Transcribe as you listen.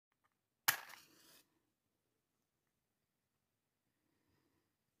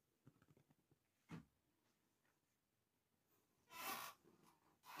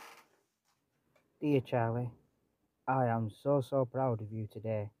Dear Charlie, I am so proud of you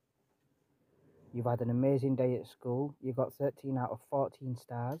today. You've had an amazing day at school. You got 13 out of 14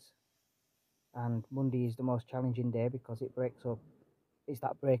 stars, and Monday is the most challenging day because it breaks up. It's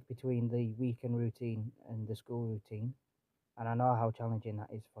that break between the weekend routine and the school routine, and I know how challenging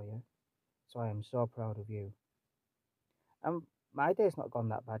that is for you. So I am so proud of you. And my day's not gone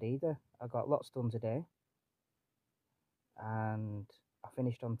that bad either. I got lots done today, and I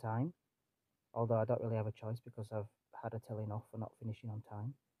finished on time. Although I don't really have a choice because I've had a telling off for not finishing on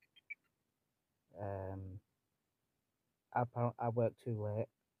time. Um, I work too late,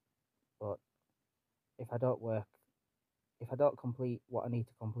 but if I don't work, if I don't complete what I need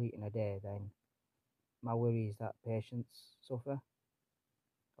to complete in a day, then my worry is that patients suffer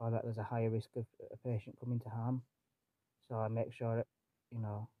or that there's a higher risk of a patient coming to harm. So I make sure, you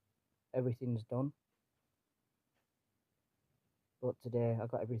know, everything's done. But today I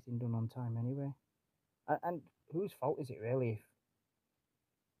got everything done on time anyway. And whose fault is it really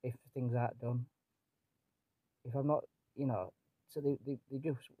if things aren't done? If I'm not, you know, so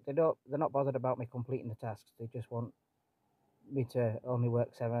they're not bothered about me completing the tasks. They just want me to only work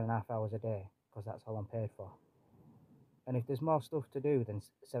 7.5 hours a day because that's all I'm paid for. And if there's more stuff to do than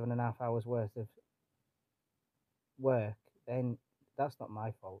 7.5 hours worth of work, then that's not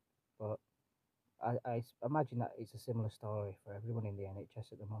my fault. But I imagine that it's a similar story for everyone in the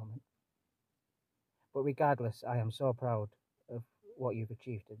NHS at the moment. But regardless, I am so proud of what you've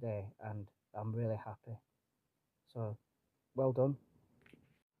achieved today, and I'm really happy. So well done.